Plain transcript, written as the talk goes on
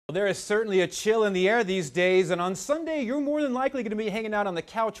There is certainly a chill in the air these days, and on Sunday you're more than likely going to be hanging out on the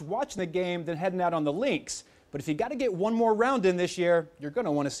couch watching the game than heading out on the links. But if you got to get one more round in this year, you're going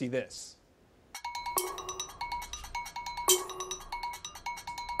to want to see this.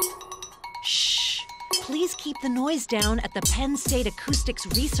 Shh! Please keep the noise down at the Penn State Acoustics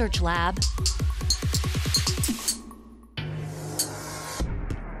Research Lab.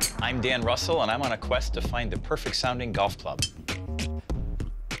 I'm Dan Russell, and I'm on a quest to find the perfect sounding golf club.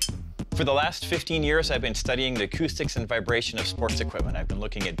 For the last 15 years, I've been studying the acoustics and vibration of sports equipment. I've been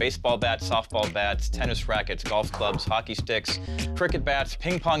looking at baseball bats, softball bats, tennis rackets, golf clubs, hockey sticks, cricket bats,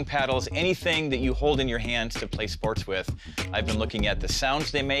 ping pong paddles, anything that you hold in your hands to play sports with. I've been looking at the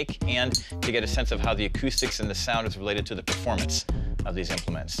sounds they make and to get a sense of how the acoustics and the sound is related to the performance of these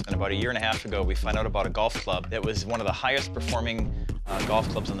implements. And about a year and a half ago, we found out about a golf club that was one of the highest performing golf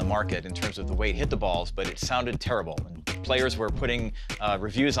clubs on the market in terms of the way it hit the balls, but it sounded terrible. And players were putting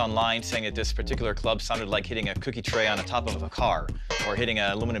reviews online saying that this particular club sounded like hitting a cookie tray on the top of a car or hitting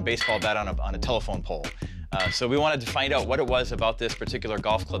an aluminum baseball bat on a telephone pole. So we wanted to find out what it was about this particular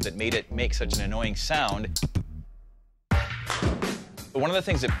golf club that made it make such an annoying sound. But one of the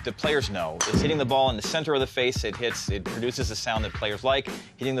things that the players know is hitting the ball in the center of the face, it produces a sound that players like.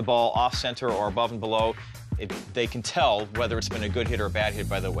 Hitting the ball off center or above and below, they can tell whether it's been a good hit or a bad hit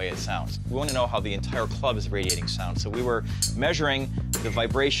by the way it sounds. We want to know how the entire club is radiating sound. So we were measuring the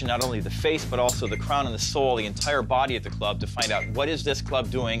vibration, not only the face, but also the crown and the sole, the entire body of the club, to find out what is this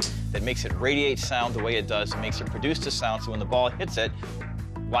club doing that makes it radiate sound the way it does, and makes it produce the sound. So when the ball hits it,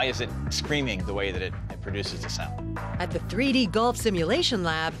 why is it screaming the way that it produces the sound? At the 3D Golf Simulation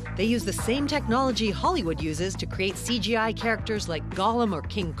Lab, they use the same technology Hollywood uses to create CGI characters like Gollum or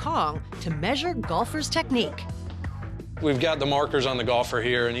King Kong to measure golfers' technique. We've got the markers on the golfer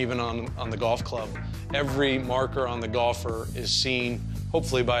here and even on the golf club. Every marker on the golfer is seen,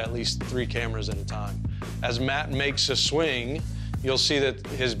 hopefully by at least 3 cameras at a time. As Matt makes a swing, you'll see that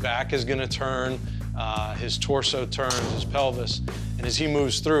his back is going to turn, his torso turns, his pelvis, and as he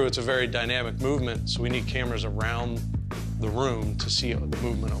moves through, it's a very dynamic movement, so we need cameras around the room to see the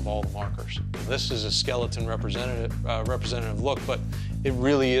movement of all the markers. This is a skeleton representative look, but it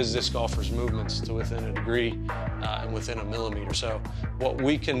really is this golfer's movements to within a degree and within a millimeter. So what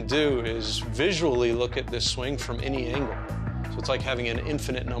we can do is visually look at this swing from any angle. So it's like having an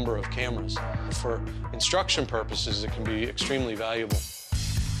infinite number of cameras. For instruction purposes, it can be extremely valuable.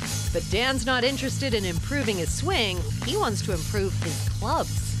 But Dan's not interested in improving his swing. He wants to improve his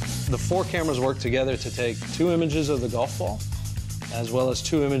clubs. The 4 cameras work together to take 2 images of the golf ball, as well as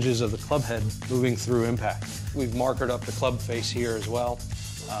 2 images of the club head moving through impact. We've markered up the club face here as well,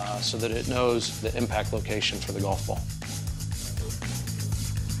 so that it knows the impact location for the golf ball.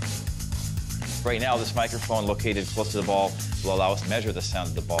 Right now, this microphone located close to the ball will allow us to measure the sound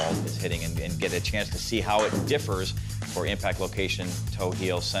that the ball is hitting and get a chance to see how it differs for impact location, toe,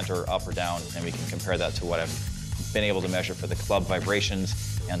 heel, center, up or down, and we can compare that to what I've been able to measure for the club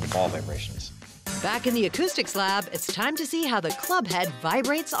vibrations and the ball vibrations. Back in the acoustics lab, it's time to see how the club head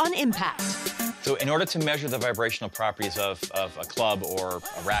vibrates on impact. So in order to measure the vibrational properties of a club or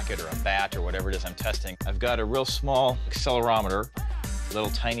a racket or a bat or whatever it is I'm testing, I've got a real small accelerometer, a little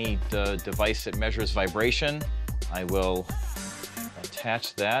tiny device that measures vibration. I will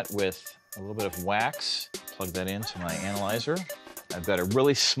attach that with a little bit of wax, plug that into my analyzer. I've got a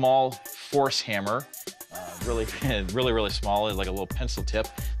really small force hammer, really small, like a little pencil tip,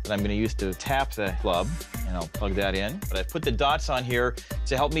 that I'm going to use to tap the club, and I'll plug that in. But I've put the dots on here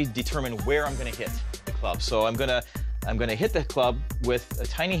to help me determine where I'm going to hit the club. So I'm going to hit the club with a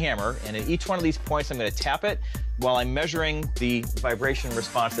tiny hammer, and at each one of these points I'm going to tap it while I'm measuring the vibration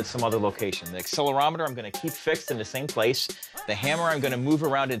response at some other location. The accelerometer I'm going to keep fixed in the same place. The hammer I'm going to move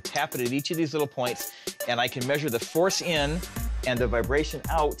around and tap it at each of these little points, and I can measure the force in and the vibration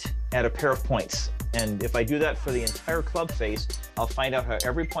out at a pair of points. And if I do that for the entire club face, I'll find out how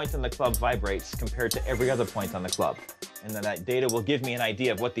every point on the club vibrates compared to every other point on the club. And then that data will give me an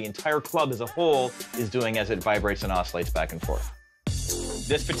idea of what the entire club as a whole is doing as it vibrates and oscillates back and forth.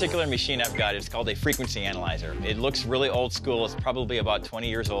 This particular machine I've got, it's called a frequency analyzer. It looks really old school. It's probably about 20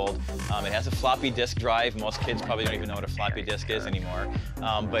 years old. It has a floppy disk drive. Most kids probably don't even know what a floppy disk is anymore.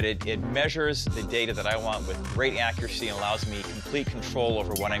 But it measures the data that I want with great accuracy and allows me complete control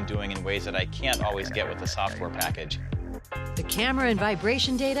over what I'm doing in ways that I can't always get with the software package. The camera and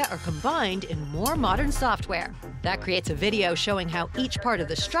vibration data are combined in more modern software. That creates a video showing how each part of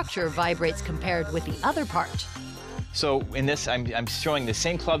the structure vibrates compared with the other part. So in this, I'm showing the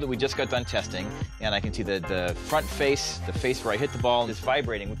same club that we just got done testing, and I can see the front face, the face where I hit the ball, is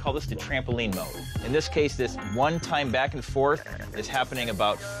vibrating. We call this the trampoline mode. In this case, this one time back and forth is happening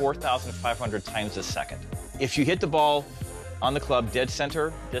about 4,500 times a second. If you hit the ball on the club dead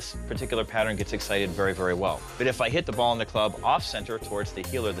center, this particular pattern gets excited very, very well. But if I hit the ball on the club off center towards the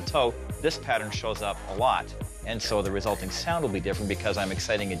heel or the toe, this pattern shows up a lot. And so the resulting sound will be different because I'm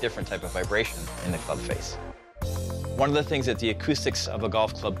exciting a different type of vibration in the club face. One of the things that the acoustics of a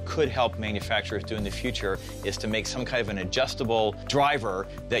golf club could help manufacturers do in the future is to make some kind of an adjustable driver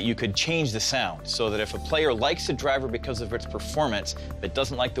that you could change the sound, so that if a player likes the driver because of its performance but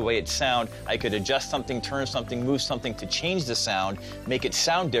doesn't like the way it sounds, I could adjust something, turn something, move something to change the sound, make it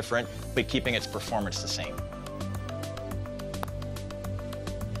sound different, but keeping its performance the same.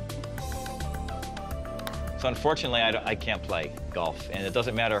 So unfortunately, I can't play golf, and it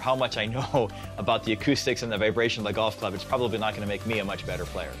doesn't matter how much I know about the acoustics and the vibration of the golf club, it's probably not going to make me a much better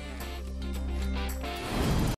player.